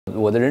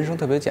我的人生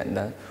特别简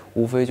单，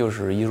无非就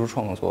是艺术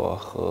创作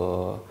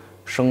和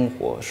生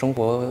活。生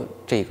活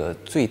这个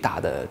最大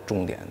的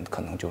重点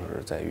可能就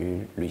是在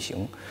于旅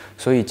行。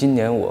所以今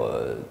年我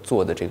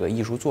做的这个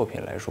艺术作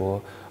品来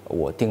说，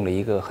我定了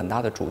一个很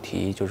大的主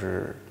题，就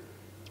是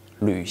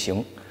旅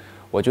行。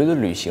我觉得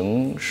旅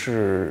行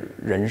是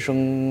人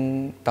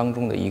生当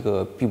中的一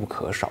个必不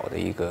可少的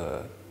一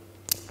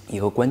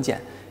个关键，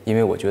因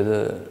为我觉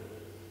得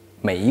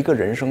每一个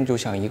人生就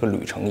像一个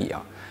旅程一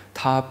样，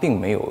它并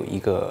没有一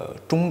个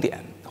终点，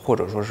或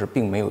者说是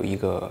并没有一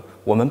个，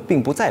我们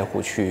并不在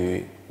乎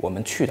我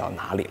们去到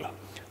哪里了，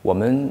我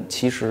们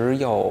其实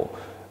要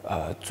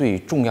最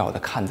重要的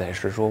看待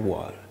是说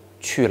我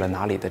去了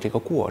哪里的这个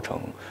过程，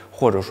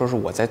或者说是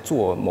我在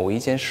做某一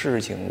件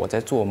事情，我在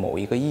做某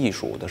一个艺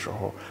术的时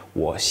候，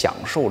我享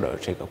受着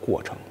这个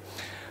过程。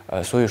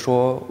所以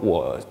说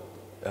我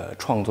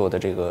创作的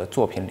这个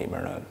作品里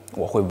面呢，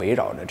我会围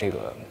绕着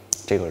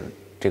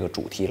这个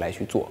主题来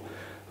去做。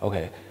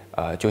OK，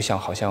就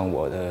好像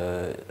我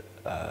的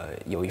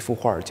有一幅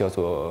画叫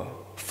做《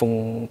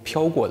风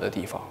飘过的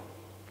地方》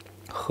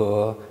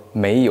和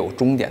没有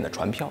终点的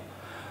船票。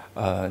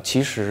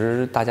其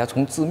实大家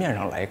从字面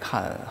上来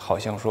看，好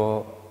像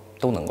说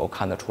都能够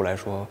看得出来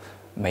说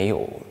没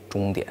有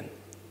终点，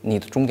你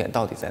的终点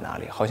到底在哪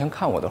里？好像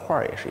看我的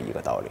画也是一个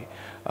道理。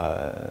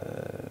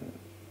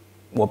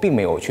我并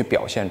没有去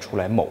表现出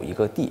来某一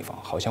个地方，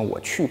好像我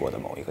去过的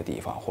某一个地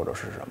方或者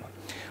是什么，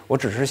我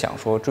只是想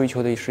说追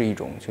求的是一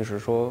种，就是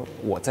说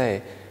我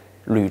在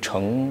旅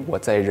程，我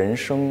在人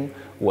生，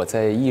我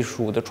在艺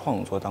术的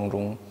创作当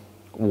中，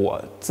我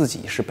自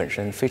己是本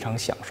身非常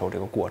享受这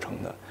个过程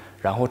的。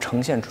然后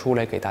呈现出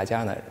来给大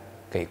家呢，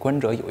给观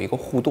者有一个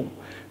互动。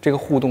这个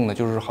互动呢，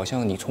就是好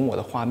像你从我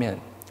的画面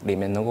里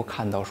面能够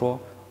看到说，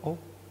哦，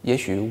也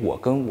许我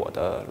跟我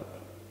的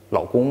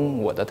老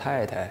公、我的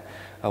太太，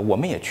我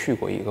们也去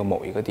过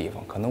某一个地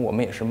方，可能我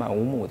们也是漫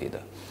无目的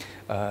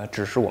的，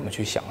只是我们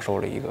去享受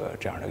了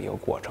这样的一个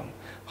过程。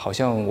好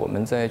像我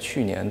们在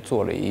去年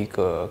做了一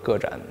个个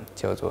展，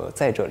叫做《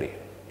在这里》。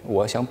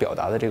我想表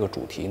达的这个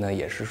主题呢，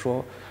也是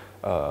说，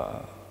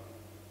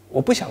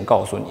我不想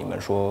告诉你们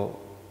说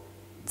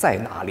在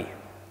哪里，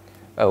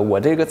我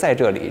这个在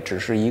这里只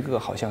是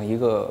好像一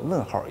个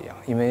问号一样，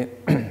因为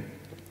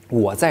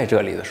我在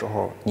这里的时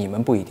候，你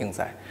们不一定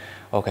在。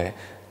OK，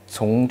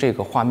 从这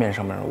个画面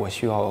上面，我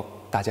需要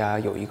大家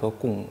有一个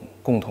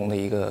共同的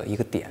一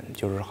个点，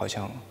就是好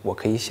像我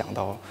可以想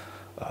到，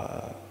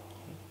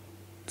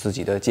自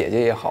己的姐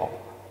姐也好，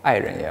爱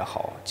人也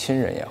好，亲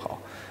人也好，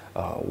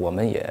我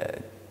们也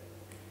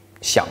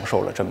享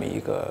受了这么一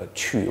个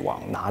去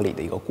往哪里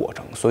的一个过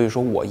程。所以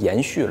说我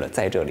延续了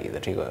在这里的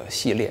这个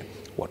系列，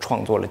我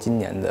创作了今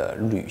年的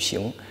旅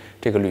行。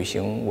这个旅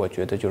行，我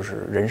觉得就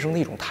是人生的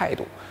一种态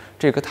度。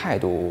这个态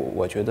度，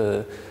我觉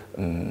得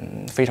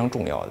非常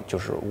重要的，就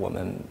是我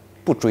们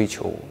不追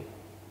求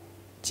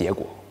结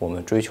果，我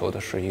们追求的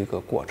是一个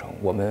过程。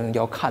我们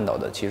要看到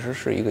的其实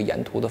是一个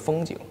沿途的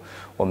风景，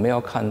我们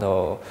要看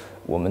到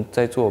我们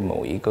在做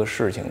某一个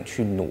事情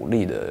去努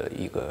力的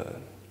一个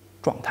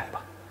状态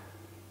吧。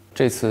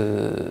这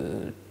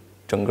次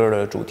整个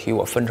的主题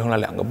我分成了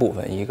2个部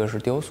分，一个是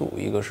雕塑，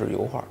一个是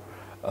油画。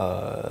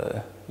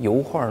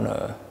油画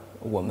呢，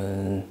我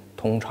们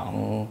通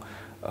常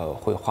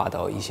会画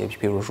到一些，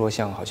比如说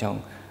好像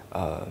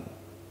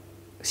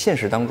现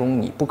实当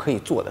中你不可以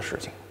做的事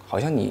情，好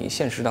像你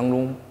现实当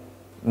中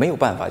没有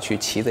办法去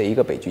骑在一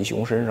个北极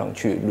熊身上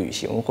去旅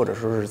行，或者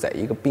说是在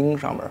一个冰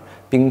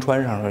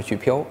川上面去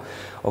飘。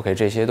OK，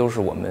 这些都是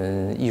我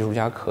们艺术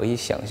家可以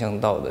想象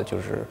到的，就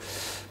是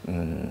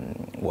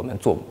我们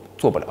做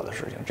不了的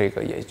事情。这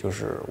个也就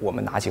是我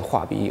们拿起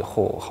画笔以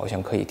后，好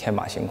像可以天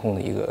马行空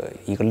的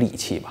一个利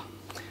器吧。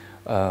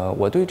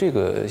我对这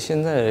个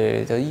现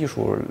在的艺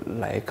术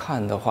来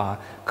看的话，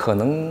可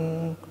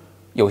能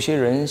有些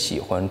人喜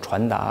欢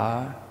传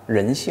达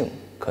人性，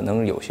可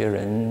能有些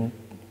人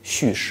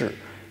叙事，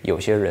有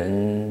些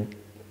人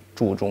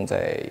注重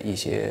在一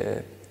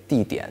些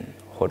地点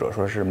或者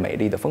说是美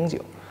丽的风景。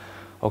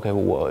OK，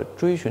 我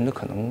追寻的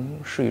可能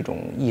是一种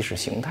意识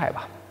形态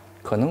吧。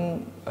可能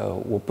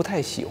我不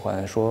太喜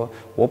欢说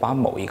我把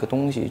某一个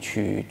东西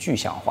去具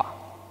象化，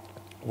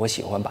我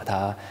喜欢把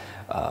它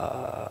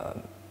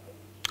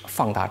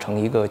放大成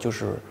一个就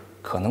是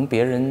可能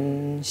别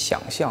人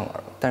想象，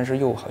但是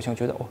又好像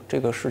觉得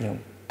这个事情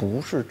不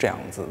是这样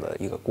子的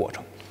一个过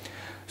程。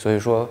所以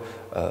说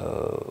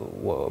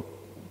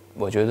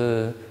我觉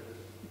得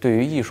对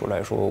于艺术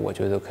来说，我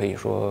觉得可以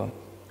说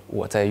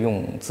我在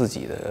用自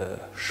己的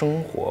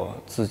生活、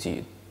自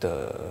己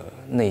的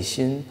内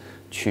心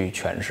去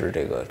诠释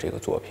这个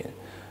作品。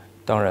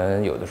当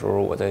然，有的时候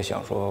我在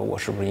想说，我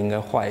是不是应该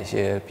画一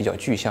些比较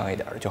具象一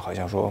点，就好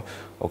像说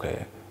 ，OK，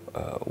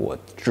 我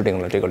制定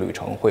了这个旅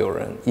程，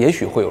也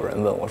许会有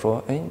人问我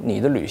说，哎，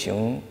你的旅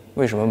行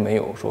为什么没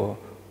有说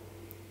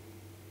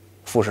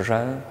富士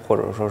山，或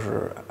者说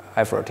是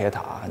埃菲尔铁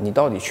塔？你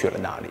到底去了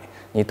哪里？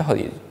你到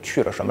底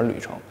去了什么旅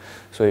程？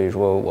所以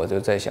说，我就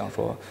在想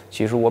说，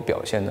其实我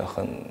表现得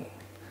很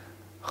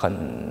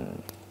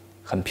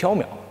缥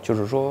缈，就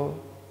是说，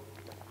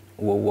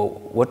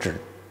我只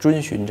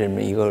遵循这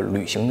么一个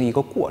旅行的一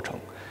个过程，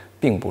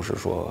并不是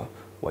说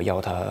我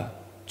要他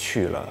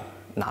去了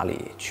哪里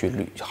去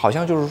好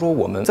像就是说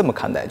我们这么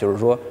看待，就是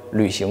说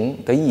旅行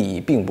的意义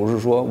并不是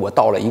说我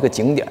到了一个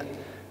景点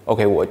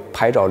 ，OK， 我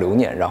拍照留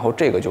念，然后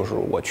这个就是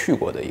我去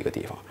过的一个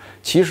地方。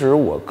其实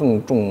我更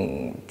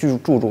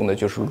注重的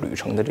就是旅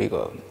程的这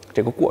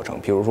个过程。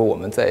比如说我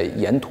们在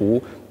沿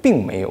途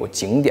并没有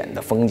景点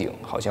的风景，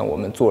好像我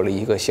们做了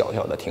一个小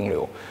小的停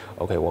留。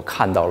OK， 我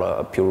看到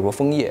了，比如说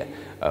枫叶，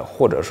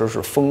或者说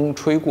是风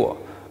吹过，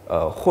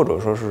或者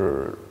说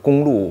是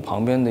公路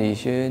旁边的一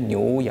些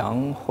牛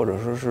羊，或者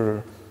说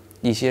是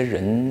一些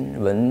人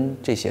文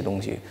这些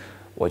东西，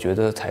我觉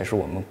得才是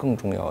我们更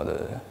重要的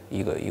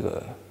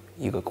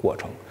一个过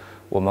程。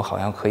我们好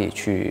像可以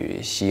去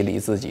洗礼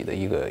自己的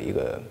一个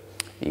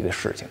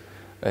事情，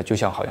就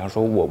像好像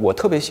说我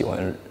特别喜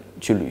欢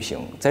去旅行，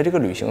在这个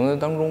旅行的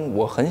当中，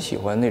我很喜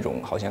欢那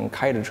种好像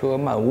开着车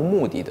漫无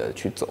目的的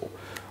去走，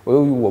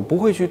我不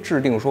会去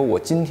制定说我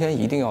今天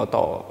一定要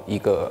到一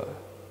个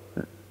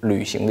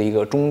旅行的一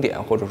个终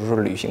点，或者说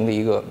是旅行的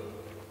一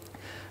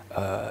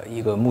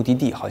个目的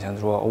地，好像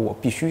说我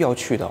必须要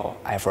去到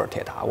埃菲尔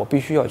铁塔，我必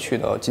须要去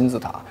到金字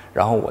塔，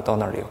然后我到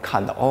那里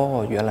看到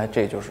哦，原来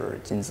这就是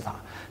金字塔。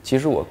其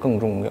实我更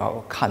重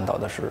要看到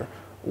的是，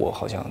我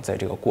好像在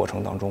这个过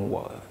程当中，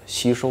我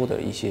吸收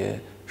的一些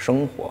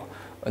生活，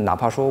哪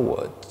怕说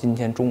我今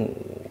天中午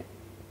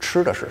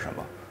吃的是什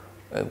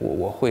么，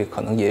我会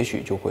可能也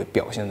许就会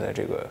表现在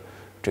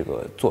这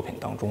个作品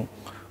当中，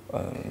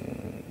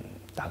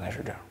大概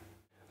是这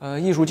样。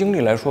艺术经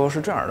历来说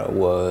是这样的，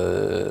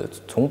我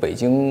从北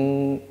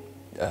京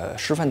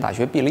师范大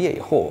学毕了业以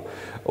后，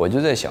我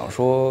就在想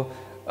说，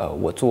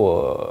我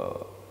做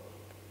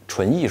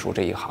纯艺术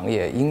这一行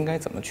业应该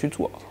怎么去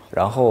做。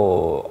然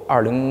后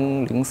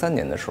2003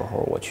年的时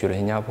候，我去了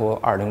新加坡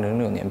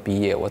，2006年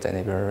毕业，我在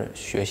那边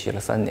学习了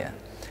3年。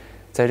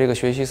在这个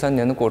学习3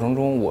年的过程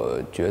中，我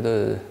觉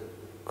得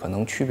可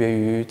能区别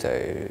于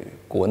在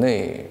国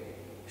内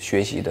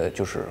学习的，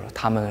就是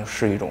他们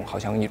是一种好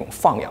像一种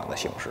放养的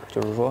形式，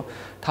就是说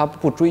他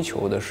不追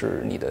求的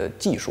是你的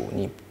技术，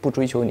你不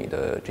追求你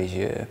的这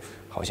些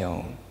好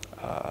像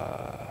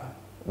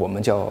我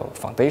们叫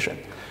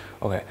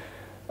foundation，OK，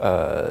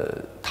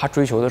他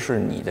追求的是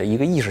你的一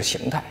个意识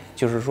形态，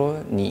就是说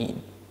你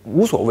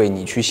无所谓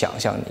你去想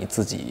象你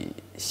自己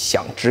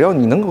想，只要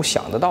你能够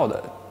想得到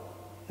的，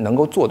能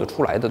够做得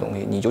出来的东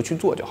西，你就去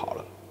做就好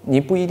了。你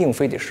不一定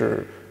非得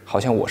是好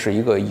像我是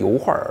一个油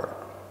画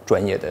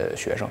专业的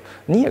学生，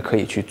你也可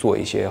以去做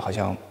一些好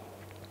像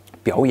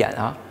表演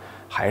啊，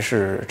还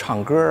是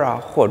唱歌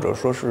啊，或者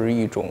说是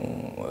一种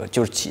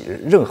就是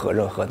任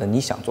何的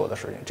你想做的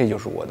事情。这就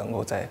是我能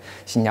够在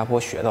新加坡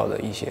学到的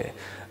一些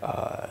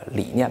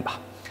理念吧。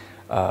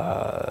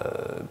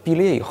毕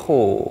了业以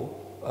后，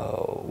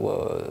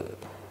我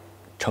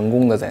成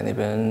功的在那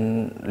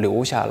边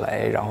留下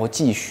来，然后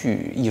继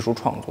续艺术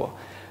创作。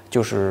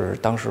就是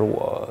当时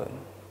我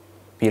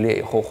毕了业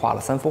以后画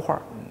了3幅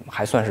画，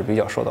还算是比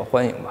较受到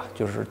欢迎吧。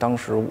就是当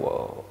时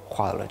我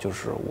画了就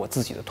是我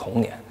自己的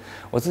童年，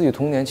我自己的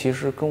童年其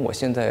实跟我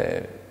现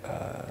在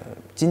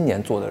今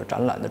年做的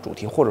展览的主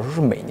题，或者说是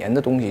每年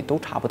的东西都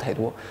差不太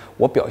多。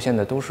我表现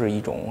的都是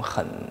一种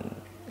很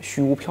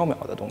虚无缥缈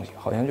的东西，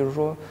好像就是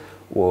说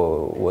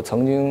我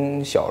曾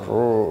经小时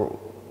候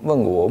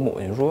问过我母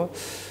亲说，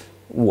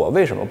我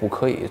为什么不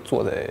可以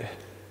坐在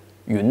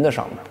云的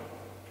上面？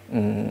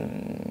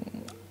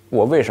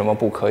我为什么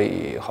不可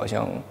以好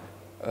像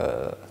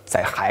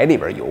在海里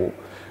边游？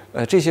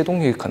这些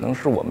东西可能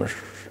是我们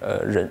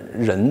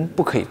人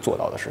不可以做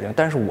到的事情，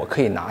但是我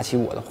可以拿起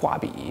我的画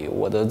笔，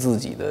我的自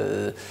己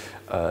的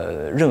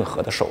任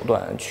何的手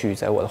段，去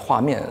在我的画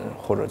面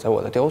或者在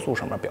我的雕塑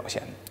上面表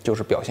现，就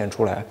是表现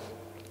出来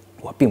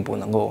我并不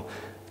能够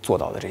做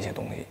到的这些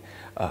东西。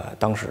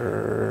当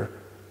时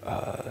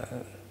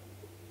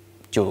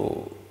就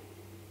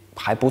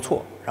还不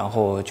错，然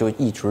后就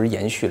一直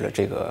延续了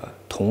这个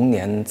童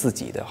年自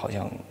己的好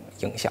像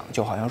影像，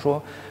就好像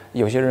说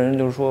有些人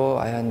就是说，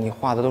哎呀，你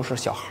画的都是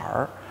小孩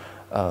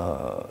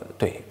儿，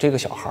对，这个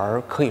小孩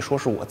儿可以说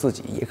是我自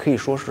己，也可以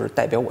说是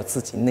代表我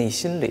自己内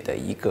心里的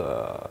一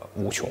个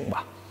无穷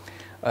吧。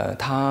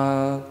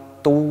他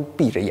都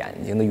闭着眼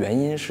睛的原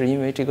因，是因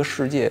为这个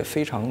世界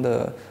非常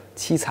的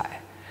七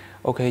彩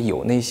 ，OK，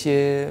 有那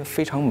些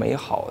非常美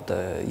好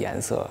的颜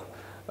色。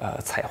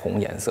彩虹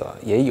颜色，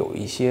也有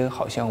一些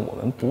好像我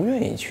们不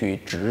愿意去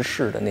直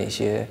视的那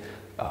些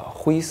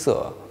灰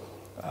色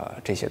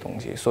这些东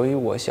西，所以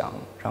我想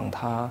让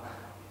他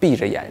闭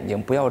着眼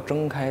睛，不要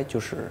睁开，就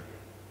是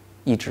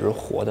一直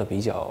活得比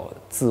较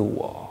自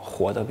我，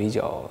活得比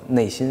较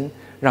内心，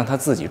让他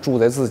自己住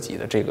在自己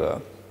的这个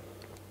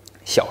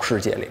小世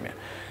界里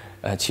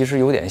面。其实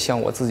有点像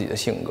我自己的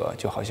性格，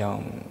就好像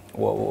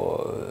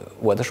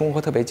我的生活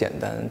特别简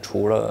单，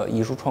除了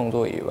艺术创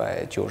作以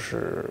外，就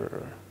是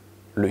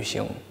旅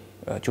行，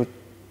就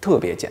特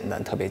别简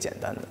单，特别简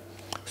单的。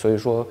所以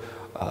说，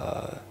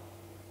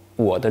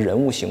我的人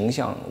物形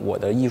象，我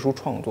的艺术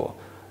创作，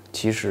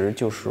其实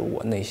就是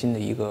我内心的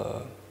一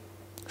个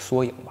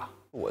缩影吧。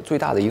我最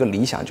大的一个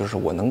理想就是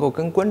我能够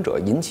跟观者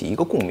引起一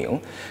个共鸣，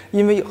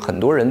因为很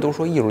多人都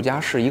说艺术家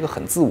是一个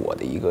很自我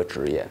的一个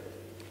职业，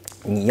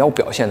你要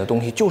表现的东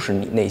西就是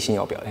你内心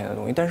要表现的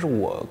东西。但是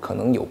我可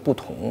能有不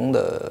同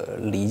的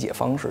理解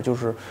方式，就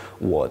是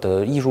我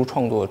的艺术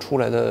创作出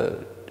来的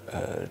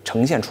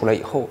呈现出来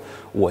以后，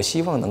我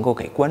希望能够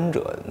给观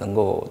者能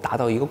够达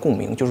到一个共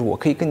鸣，就是我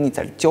可以跟你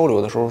在交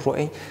流的时候说，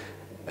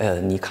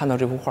你看到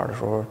这幅画的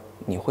时候，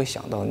你会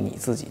想到你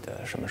自己的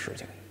什么事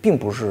情，并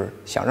不是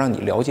想让你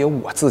了解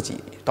我自己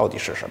到底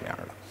是什么样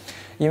的，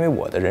因为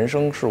我的人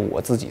生是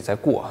我自己在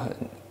过，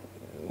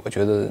我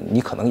觉得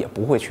你可能也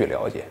不会去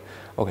了解。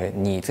OK，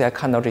 你在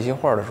看到这些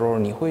画的时候，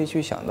你会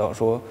去想到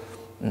说，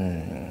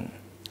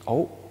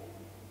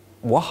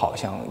我好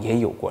像也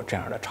有过这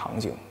样的场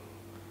景，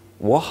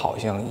我好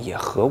像也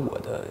和我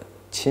的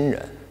亲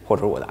人或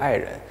者我的爱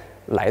人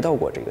来到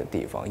过这个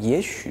地方，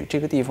也许这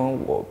个地方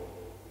我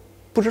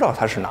不知道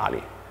它是哪里，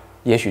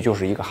也许就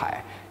是一个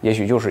海，也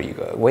许就是一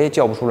个我也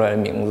叫不出来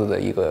名字的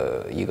一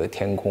个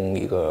天空，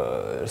一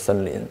个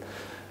森林，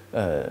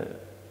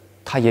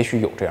他也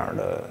许有这样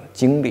的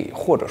经历，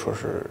或者说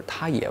是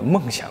他也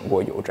梦想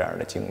过有这样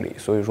的经历，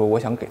所以说我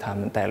想给他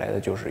们带来的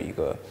就是一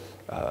个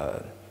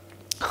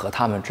和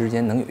他们之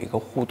间能有一个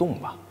互动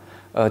吧。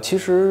其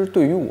实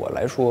对于我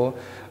来说，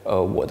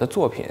我的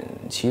作品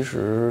其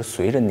实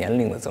随着年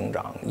龄的增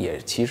长，也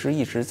其实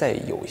一直在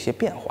有一些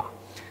变化。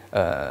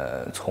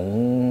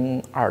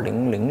从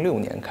2006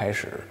年开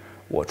始，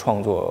我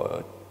创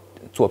作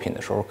作品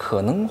的时候，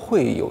可能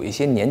会有一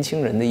些年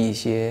轻人的一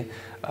些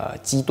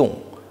激动，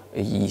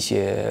一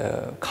些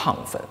亢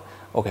奋。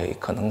OK，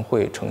 可能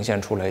会呈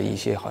现出来一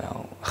些好像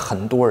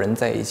很多人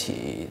在一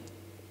起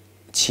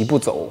齐步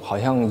走，好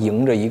像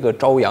迎着一个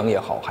朝阳也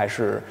好，还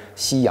是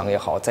夕阳也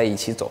好，在一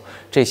起走，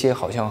这些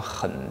好像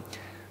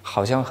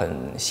很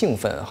兴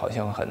奋，好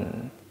像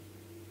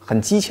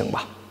很激情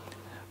吧。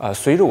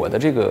随着我的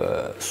这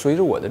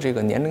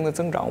个年龄的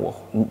增长，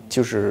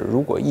就是如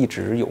果一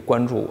直有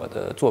关注我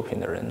的作品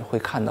的人，会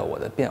看到我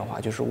的变化，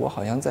就是我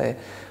好像在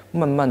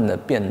慢慢的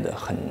变得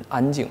很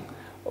安静。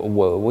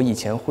我以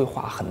前会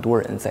画很多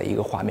人在一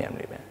个画面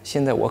里边，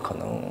现在我可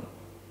能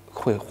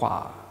会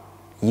画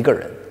一个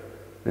人、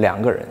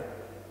2个人、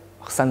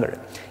3个人。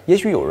也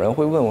许有人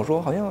会问我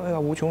说，好像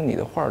WuQiong你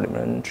的画里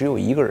面只有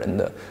1个人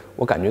的，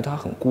我感觉他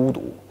很孤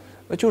独。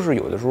就是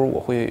有的时候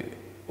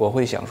我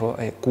会想说，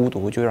孤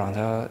独就让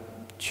他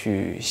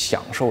去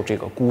享受这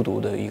个孤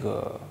独的一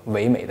个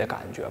唯美的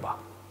感觉吧，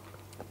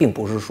并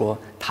不是说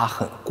他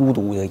很孤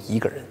独的1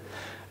个人，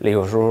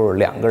有时候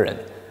2个人。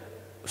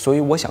所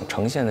以我想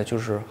呈现的就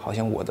是，好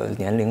像我的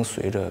年龄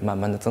随着慢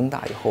慢的增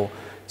大以后，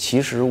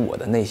其实我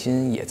的内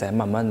心也在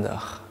慢慢的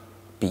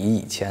比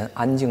以前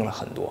安静了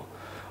很多。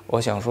我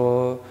想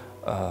说，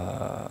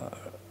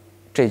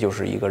这就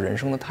是一个人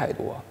生的态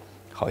度。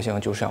好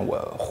像就像我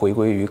回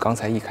归于刚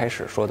才一开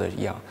始说的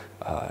一样，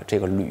这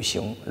个旅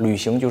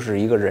行就是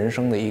一个人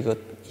生的一个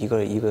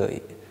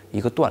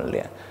锻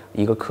炼，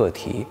一个课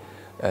题。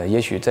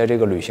也许在这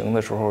个旅行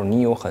的时候，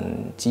你有很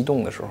激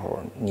动的时候，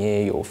你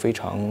也有非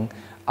常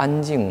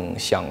安静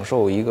享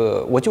受一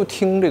个，我就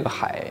听这个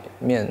海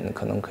面，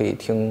可能可以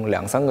听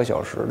2、3个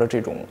小时的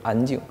这种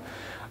安静，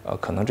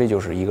可能这就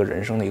是一个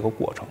人生的一个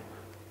过程。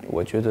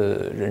我觉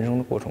得人生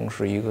的过程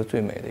是一个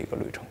最美的一个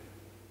旅程。